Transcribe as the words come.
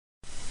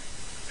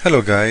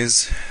Hello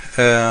guys,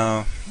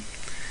 I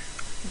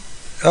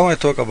want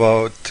to talk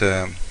about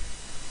the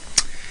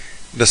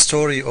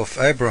story of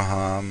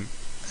Abraham.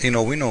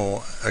 We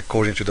know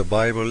according to the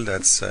Bible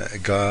that's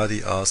God,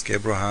 he asked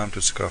Abraham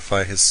to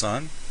sacrifice his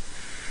son.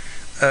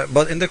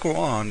 But in the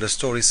Quran the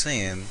story is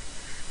saying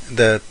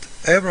that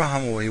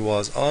Abraham, he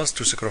was asked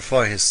to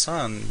sacrifice his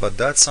son, but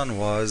that son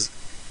was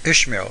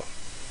Ishmael.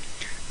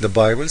 The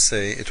Bible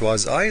say it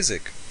was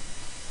Isaac.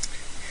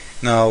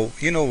 Now,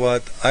 you know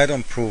what? I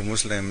don't prove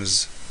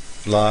Muslims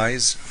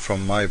lies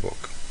from my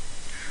book,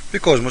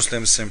 because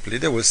Muslims simply,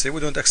 they will say,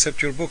 we don't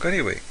accept your book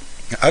anyway.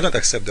 I don't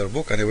accept their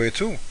book anyway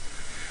too,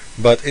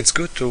 but it's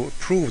good to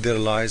prove their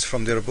lies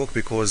from their book,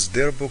 because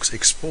their books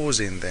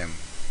exposing them.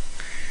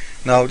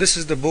 Now this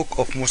is the book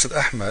of Musnad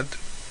Ahmad,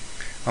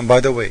 and by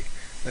the way,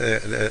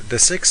 the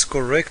six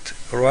correct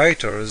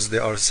writers,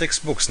 there are six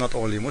books, not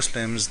only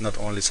Muslims, not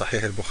only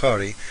Sahih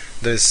al-Bukhari,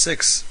 there's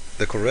six.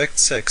 The correct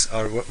six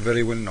are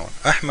very well known.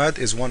 Ahmad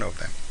is one of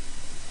them,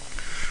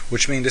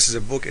 which means this is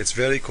a book, it's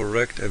very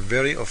correct,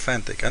 very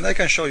authentic, and I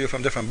can show you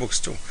from different books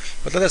too,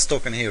 but let us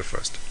talk in here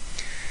first.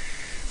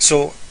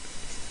 So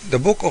the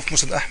book of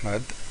Musnad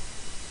Ahmad,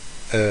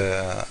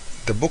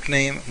 the book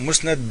name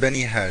Musnad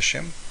Bani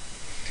Hashim,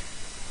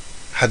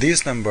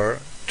 hadith number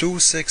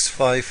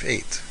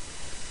 2658,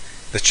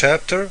 the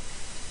chapter,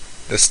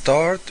 the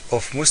start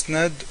of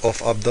Musnad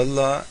of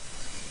Abdullah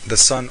the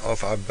son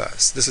of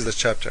Abbas. This is the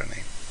chapter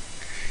name.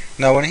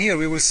 Now in here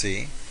we will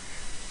see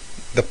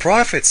the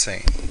Prophet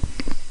saying,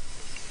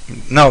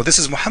 now this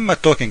is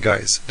Muhammad talking,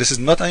 guys, this is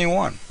not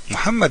anyone.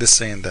 Muhammad is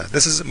saying that.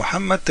 This is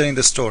Muhammad telling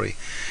the story.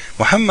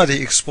 Muhammad,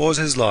 he exposed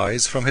his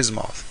lies from his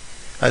mouth.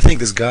 I think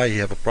this guy, he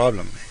have a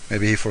problem.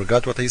 Maybe he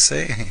forgot what he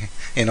say.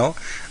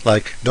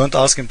 Like, don't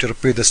ask him to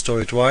repeat the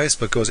story twice,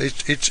 because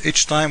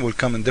each time will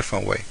come in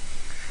different way.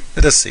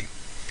 Let us see.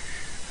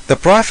 The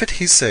Prophet,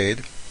 he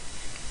said,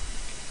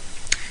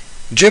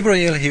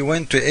 Jibreel, he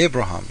went to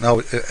Abraham.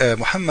 Now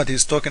Muhammad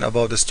is talking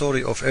about the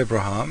story of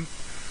Abraham,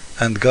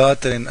 and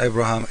God telling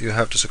Abraham, you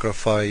have to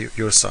sacrifice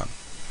your son.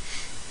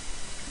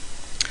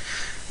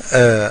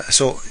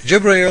 So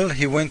Jibreel,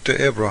 he went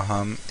to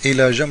Abraham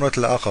ila Jamrat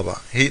al-Aqaba,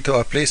 to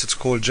a place it's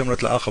called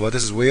Jamrat al-Aqaba.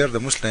 This is where the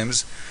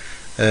Muslims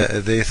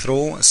they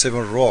throw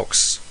seven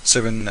rocks,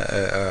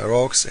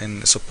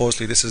 and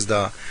supposedly this is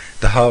the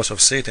house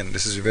of Satan.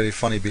 This is a very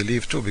funny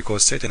belief too,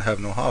 because Satan have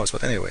no house,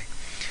 but anyway.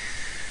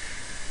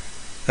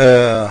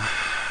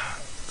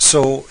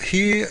 So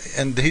he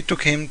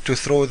took him to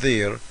throw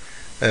there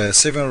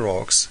seven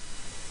rocks,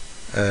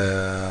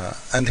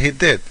 and he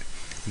did.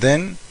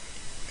 Then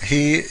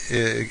he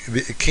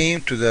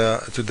came to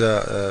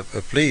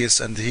the place,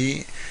 and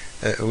he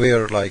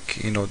were like,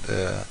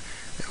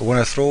 want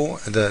to throw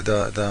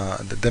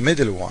the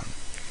middle one,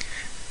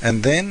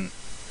 and then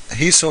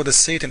he saw the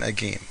Satan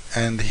again,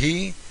 and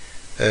he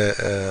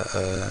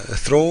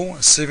throw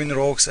seven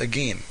rocks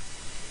again.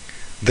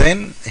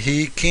 Then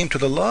he came to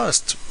the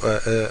last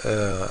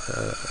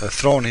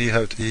throne he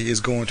is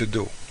going to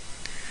do,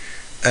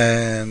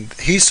 and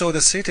he saw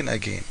the Satan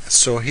again,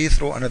 so he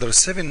threw another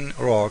seven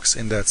rocks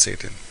in that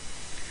Satan.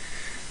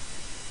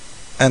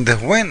 And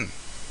when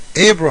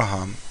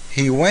Abraham,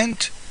 he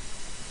went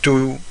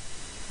to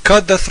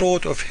cut the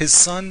throat of his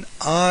son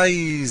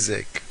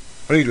Isaac,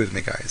 read with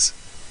me, guys.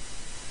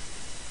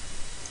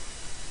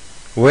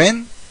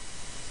 When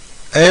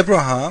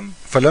Abraham,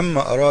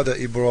 فَلَمَّا أَرَادَ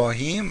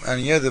إِبْرَاهِيمَ أَنْ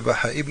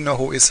يَذْبَحَ إِبْنَهُ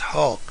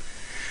إِسْحَاقَ,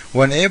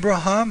 when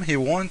Abraham, he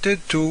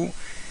wanted to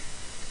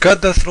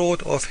cut the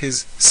throat of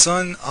his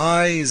son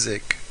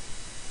Isaac,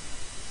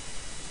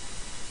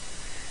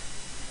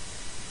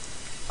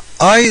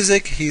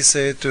 Isaac, he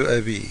said to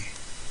Abi,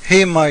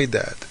 hey my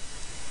dad,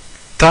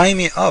 tie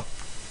me up,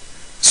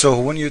 so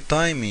when you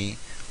tie me,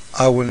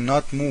 I will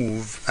not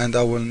move, and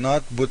I will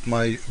not put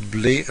my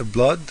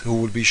blood who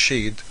will be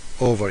shed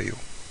over you.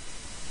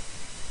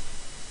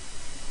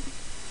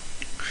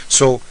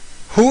 So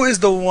who is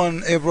the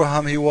one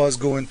Abraham he was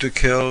going to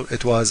kill?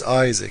 It was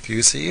Isaac.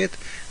 You see it?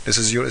 This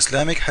is your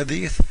Islamic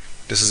hadith.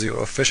 This is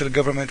your official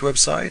government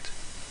website.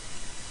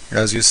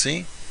 As you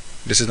see,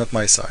 this is not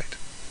my site,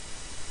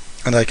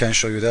 and I can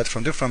show you that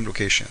from different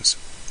locations.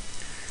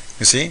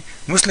 You see,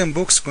 Muslim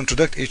books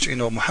contradict each.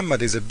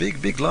 Muhammad is a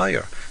big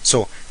liar.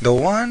 So the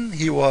one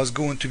he was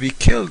going to be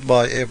killed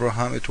by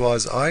Abraham, it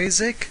was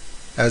Isaac.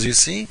 As you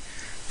see,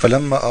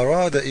 فَلَمَّا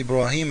أَرَادَ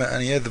إِبْرَاهِيمَ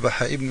أَنْ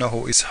يَذْبَحَ إِبْنَهُ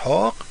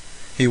إِسْحَاقَ,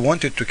 he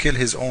wanted to kill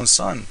his own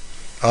son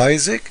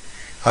Isaac.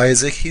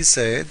 Isaac, he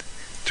said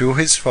to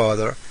his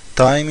father,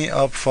 tie me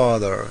up,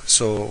 father,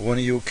 so when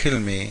you kill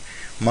me,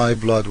 my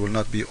blood will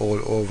not be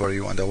all over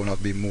you, and I will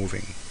not be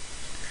moving.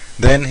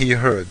 Then he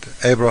heard,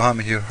 Abraham,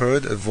 he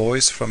heard a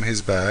voice from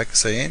his back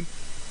saying,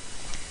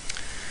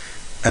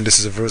 and this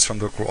is a verse from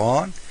the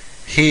Quran,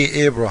 he,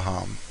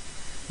 Abraham,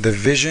 the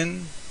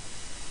vision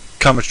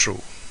come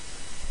true.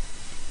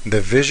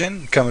 The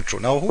vision come true.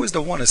 Now who is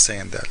the one is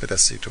saying that? Let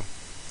us see too.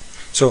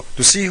 So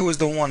to see who is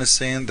the one is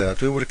saying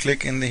that, we will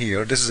click in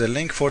here. This is a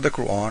link for the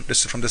Quran.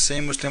 This is from the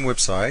same Muslim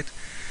website.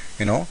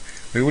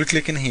 We will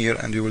click in here,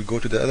 and we will go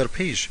to the other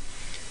page,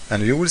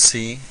 and you will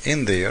see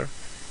in there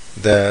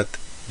that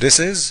this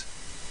is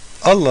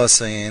Allah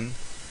saying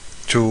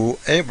to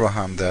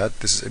Abraham that,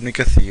 this is Ibn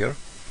Kathir,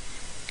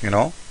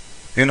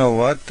 you know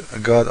what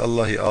God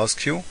Allah He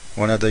asked you,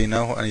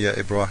 وَنَدَيْنَاهُ أَنْ يَا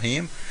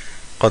إِبْرَاهِيمُ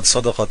قَدْ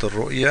صَدَقَتِ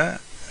الرُّؤْيَا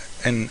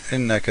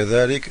إِنَّا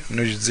كَذَلِكَ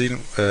نُجْزِي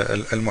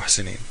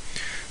الْمُحْسِنِينَ.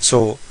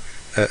 So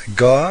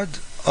God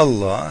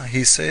Allah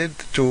He said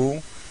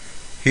to,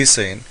 He's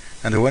saying,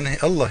 and when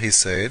Allah He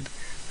said,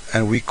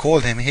 and we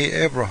called him, hey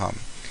Abraham,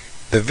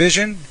 the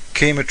vision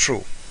came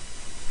true.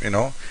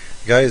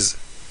 Guys,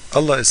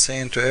 Allah is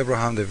saying to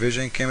Abraham the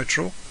vision came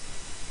true.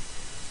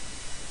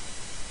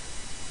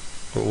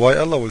 Why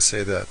Allah will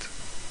say that?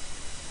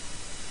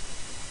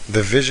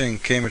 The vision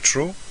came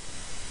true?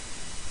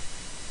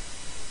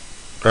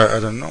 I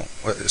don't know.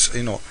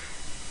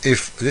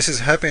 If this is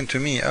happening to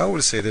me, I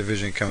will say the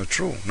vision came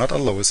true. Not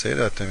Allah will say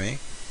that to me.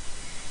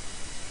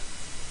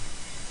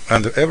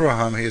 And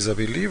Abraham, he is a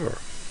believer.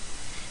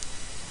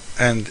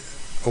 And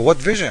what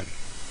vision?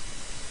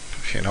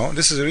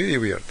 This is really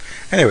weird.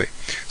 Anyway,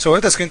 so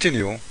let us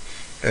continue.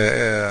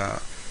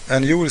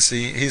 And you will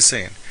see, he's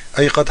saying,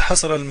 أي قد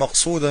حصل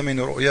المقصود من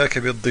رؤياك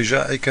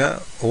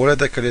باضطجاعك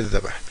ولدك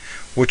للذبح,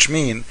 which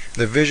mean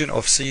the vision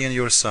of seeing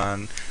your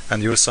son,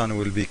 and your son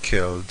will be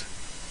killed,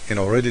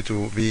 ready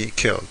to be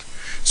killed.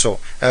 So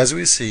as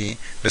we see,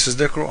 this is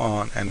the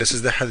Quran and this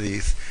is the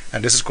Hadith,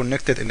 and this is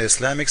connected in the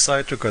Islamic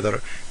side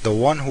together. The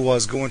one who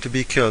was going to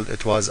be killed,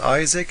 it was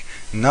Isaac,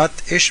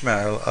 not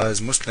Ishmael,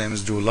 as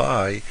Muslims do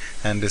lie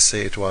and they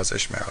say it was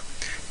Ishmael.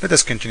 Let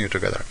us continue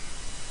together.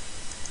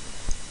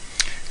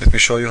 Let me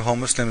show you how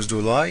Muslims do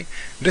lie.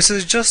 This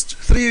is just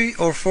 3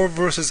 or 4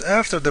 verses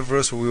after the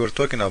verse we were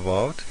talking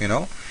about,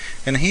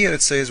 and here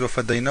it says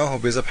وَفَدَيْنَاهُ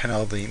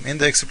بِذَبْحٍ عَظِيمٍ. In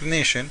the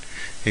explanation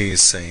he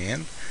is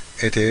saying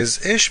it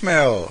is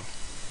Ishmael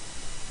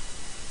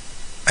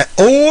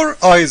or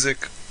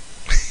Isaac.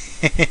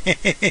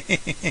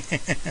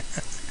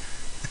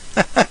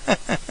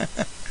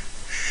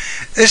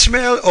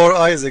 Ishmael or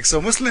Isaac.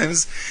 So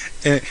Muslims,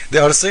 they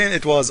are saying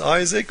it was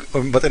Isaac,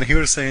 but then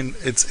here saying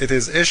it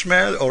is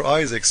Ishmael or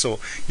Isaac. So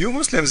you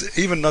Muslims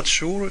even not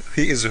sure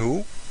he is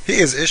who? He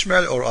is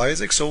Ishmael or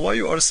Isaac. So why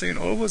you are saying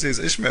always he is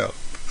Ishmael?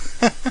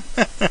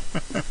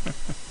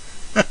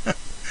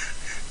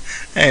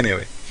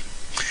 Anyway,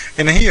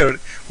 and here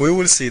we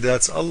will see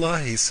that Allah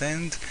He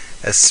sent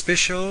a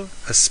special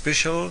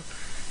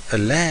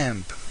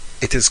lamp.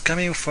 It is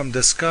coming from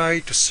the sky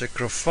to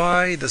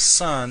sacrifice the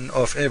son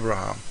of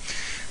Abraham.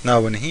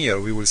 Now in here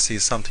we will see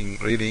something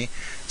really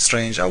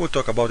strange. I will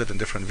talk about it in a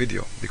different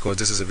video because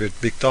this is a very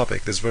big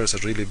topic. This verse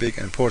is really big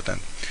and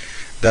important.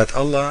 That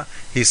Allah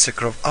He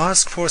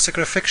asked for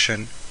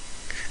sacrification,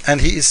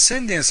 and He is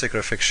sending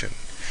sacrification.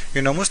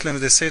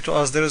 Muslims, they say to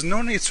us there is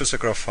no need to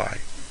sacrifice,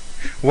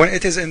 when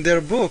it is in their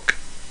book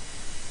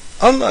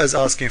Allah is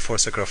asking for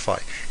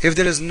sacrifice. If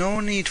there is no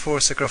need for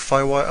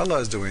sacrifice, why Allah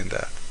is doing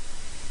that?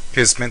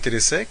 He is mentally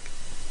sick?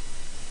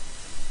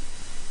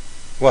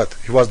 What?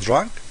 He was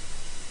drunk?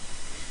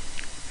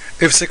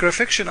 If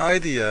sacrification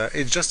idea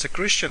is just a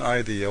Christian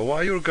idea,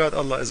 why your God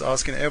Allah is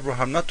asking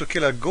Abraham not to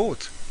kill a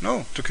goat?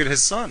 No, to kill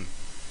his son.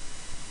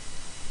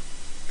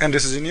 And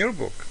this is in your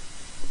book.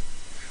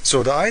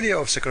 So the idea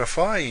of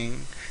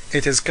sacrificing,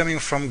 it is coming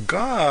from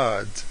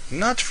God,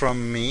 not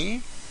from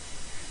me.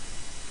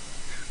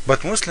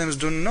 But Muslims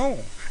don't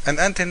know. And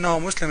until now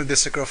Muslims, they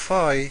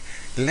sacrifice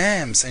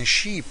lambs and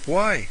sheep.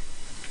 Why?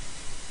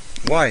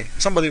 Why?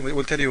 Somebody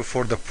will tell you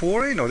for the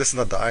poor. This is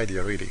not the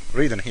idea really.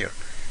 Read in here.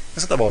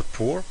 It's not about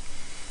poor.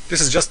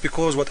 This is just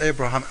because what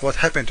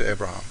happened to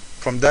Abraham.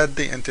 From that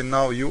day until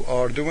now you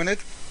are doing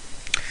it,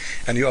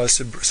 and you are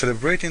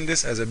celebrating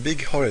this as a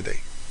big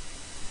holiday.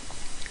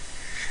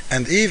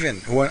 And even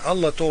when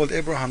Allah told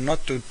Abraham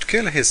not to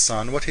kill his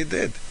son, what he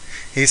did?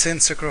 He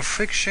sent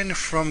sacrification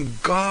from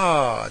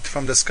God,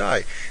 from the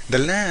sky. The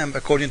lamb,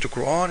 according to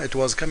Quran, it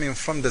was coming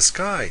from the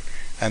sky.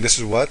 And this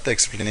is what the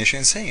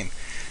explanation is saying.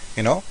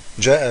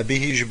 جاء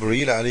به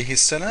جبريل عليه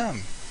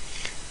السلام.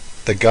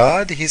 The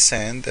God, He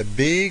sent a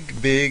big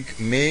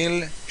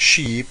male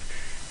sheep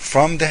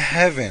from the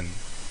heaven,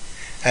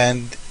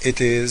 and it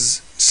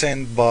is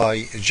sent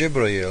by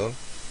Jibreel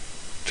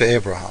to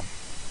Abraham.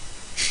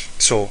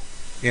 So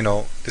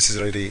this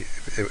is really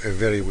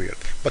very weird,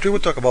 but we will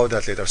talk about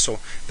that later. So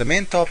the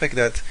main topic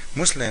that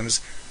Muslims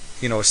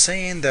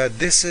saying that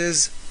this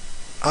is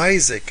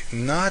Isaac,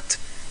 not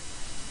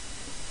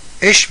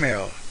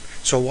Ishmael.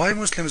 So why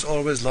Muslims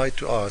always lie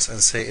to us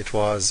and say it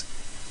was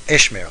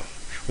Ishmael?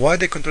 Why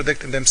they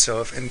contradict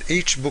themselves, and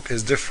each book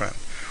is different?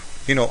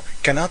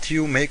 Cannot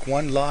you make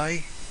one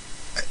lie?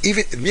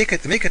 Even make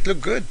it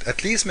look good.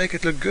 At least make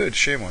it look good.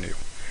 Shame on you.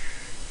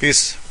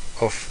 Peace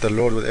of the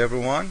Lord with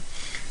everyone.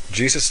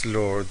 Jesus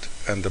Lord,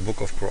 and the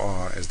book of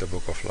Quran is the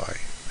book of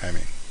life.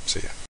 Amen. See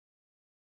ya.